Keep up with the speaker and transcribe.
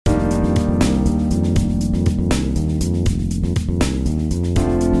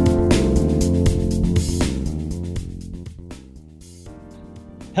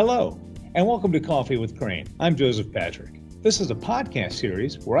Hello, and welcome to Coffee with Crane. I'm Joseph Patrick. This is a podcast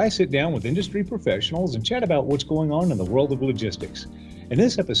series where I sit down with industry professionals and chat about what's going on in the world of logistics. In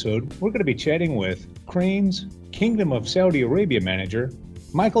this episode, we're going to be chatting with Crane's Kingdom of Saudi Arabia manager,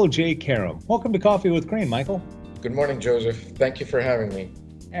 Michael J. Karam. Welcome to Coffee with Crane, Michael. Good morning, Joseph. Thank you for having me.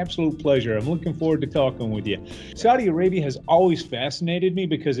 Absolute pleasure. I'm looking forward to talking with you. Saudi Arabia has always fascinated me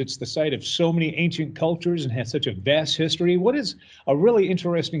because it's the site of so many ancient cultures and has such a vast history. What is a really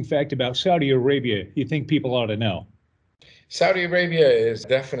interesting fact about Saudi Arabia you think people ought to know? Saudi Arabia is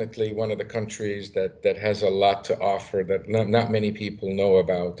definitely one of the countries that has a lot to offer that not many people know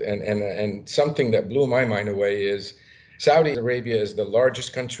about. And something that blew my mind away is Saudi Arabia is the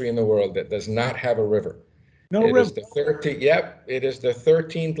largest country in the world that does not have a river. No It river. is it is the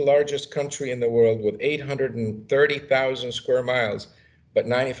 13th largest country in the world with 830,000 square miles, but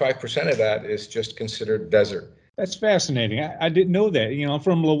 95% of that is just considered desert. That's fascinating. I didn't know that. You know, I'm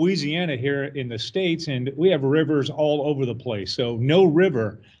from Louisiana here in the States, and we have rivers all over the place. So no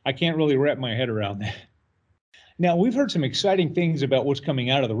river, I can't really wrap my head around that. Now, we've heard some exciting things about what's coming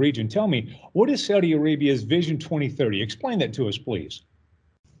out of the region. Tell me, what is Saudi Arabia's Vision 2030? Explain that to us, please.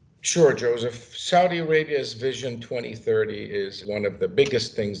 Sure, Joseph. Saudi Arabia's Vision 2030 is one of the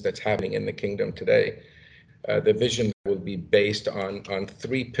biggest things that's happening in the kingdom today. The vision will be based on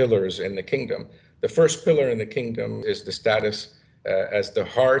three pillars in the kingdom. The first pillar in the kingdom is the status as the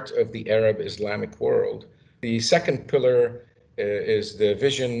heart of the Arab Islamic world. The second pillar is the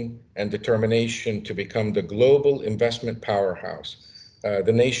vision and determination to become the global investment powerhouse.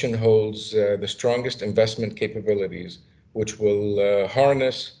 The nation holds the strongest investment capabilities, which will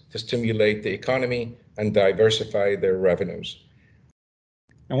harness to stimulate the economy and diversify their revenues.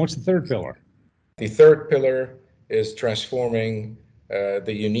 And what's the third pillar? The third pillar is transforming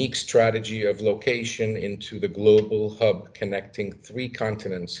the unique strategy of location into the global hub connecting three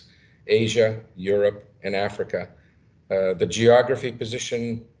continents, Asia, Europe, and Africa. The geography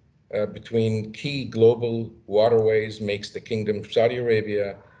position between key global waterways makes the Kingdom of Saudi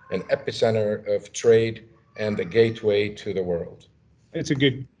Arabia an epicenter of trade and the gateway to the world. It's a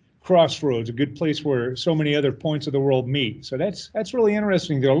good crossroads, a good place where so many other points of the world meet. So that's really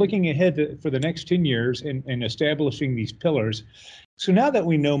interesting. They're looking ahead for the next 10 years and establishing these pillars. So now that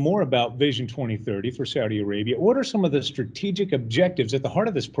we know more about Vision 2030 for Saudi Arabia, what are some of the strategic objectives at the heart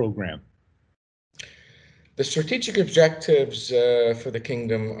of this program? The strategic objectives for the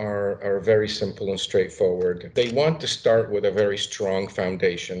kingdom are very simple and straightforward. They want to start with a very strong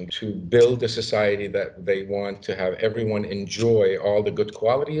foundation to build a society that they want to have everyone enjoy all the good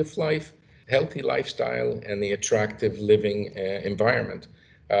quality of life, healthy lifestyle, and the attractive living environment.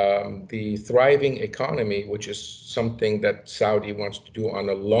 The thriving economy, which is something that Saudi wants to do on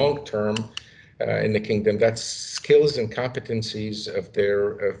a long term in the kingdom, that's skills and competencies of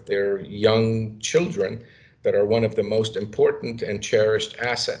their young children that are one of the most important and cherished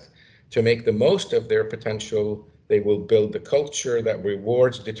assets. To make the most of their potential, they will build the culture that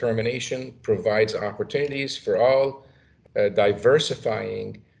rewards determination, provides opportunities for all.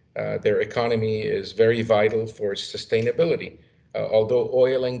 Diversifying their economy is very vital for sustainability. Although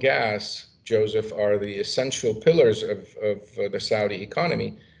oil and gas, Joseph, are the essential pillars of the Saudi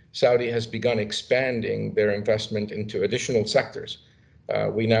economy, Saudi has begun expanding their investment into additional sectors.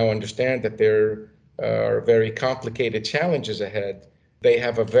 We now understand that there are very complicated challenges ahead. They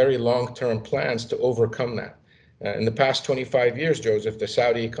have a very long-term plans to overcome that. In the past 25 years, Joseph, the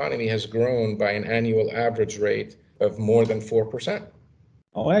Saudi economy has grown by an annual average rate of more than 4%.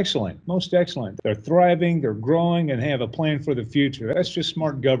 Oh, excellent. Most excellent. They're thriving, they're growing, and they have a plan for the future. That's just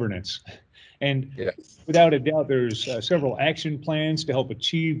smart governance. And without a doubt, there's several action plans to help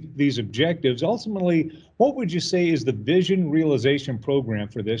achieve these objectives. Ultimately, what would you say is the vision realization program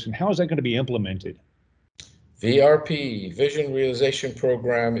for this, and how is that going to be implemented? VRP, Vision Realization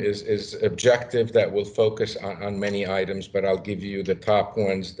Program, is objective that will focus on many items, but I'll give you the top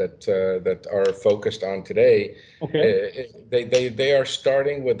ones that are focused on today. Okay. They are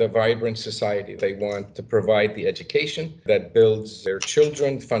starting with a vibrant society. They want to provide the education that builds their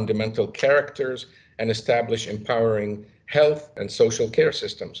children fundamental characters and establish empowering health and social care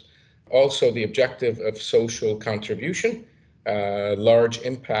systems. Also, the objective of social contribution, large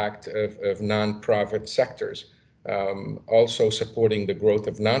impact of nonprofit sectors, also supporting the growth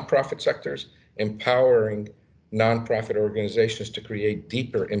of nonprofit sectors, empowering nonprofit organizations to create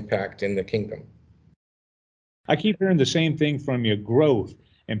deeper impact in the kingdom. I keep hearing the same thing from you: growth,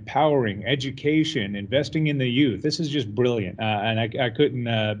 empowering, education, investing in the youth. This is just brilliant. And I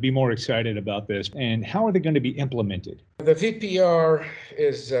couldn't be more excited about this. And how are they going to be implemented? The VPR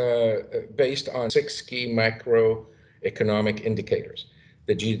is based on 6 key macroeconomic indicators.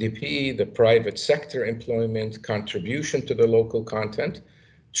 the GDP, the private sector employment, contribution to the local content,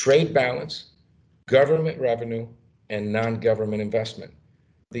 trade balance, government revenue, and non-government investment.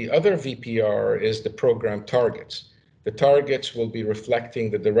 The other VPR is the program targets. The targets will be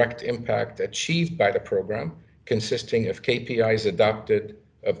reflecting the direct impact achieved by the program, consisting of KPIs adopted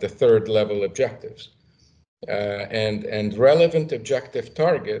of the third level objectives. And relevant objective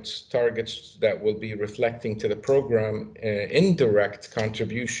targets that will be reflecting to the program indirect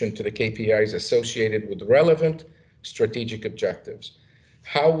contribution to the KPIs associated with relevant strategic objectives.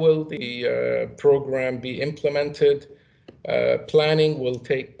 How will the program be implemented? Planning will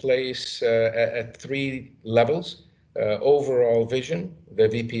take place at 3 levels: overall vision, the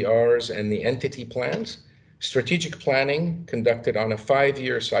VPRs, and the entity plans. Strategic planning conducted on a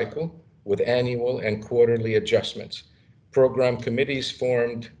 5-year cycle with annual and quarterly adjustments. Program committees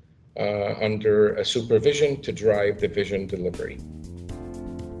formed under a supervision to drive the vision delivery.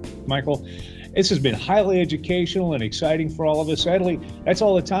 Michael, this has been highly educational and exciting for all of us. Sadly, that's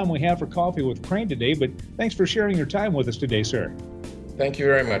all the time we have for Coffee with Crane today, but thanks for sharing your time with us today, sir. Thank you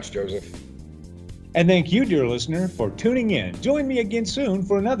very much, Joseph. And thank you, dear listener, for tuning in. Join me again soon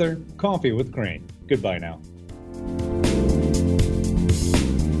for another Coffee with Crane. Goodbye now.